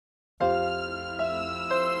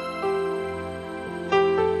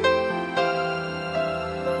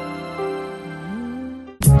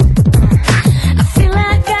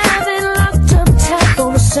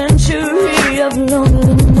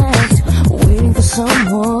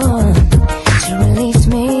someone to release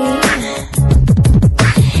me.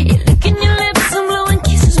 You're licking your lips and blowing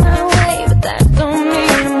kisses my way, but that don't mean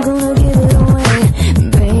I'm gonna give it away.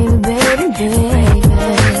 Baby, baby, baby.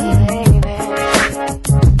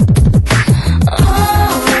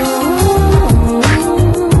 Oh,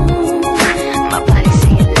 my body's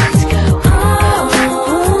saying let's go. Oh,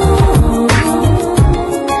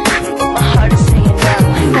 my heart is saying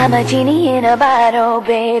no. I'm a genie in a bottle,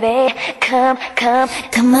 baby. Come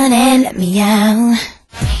on and let me out.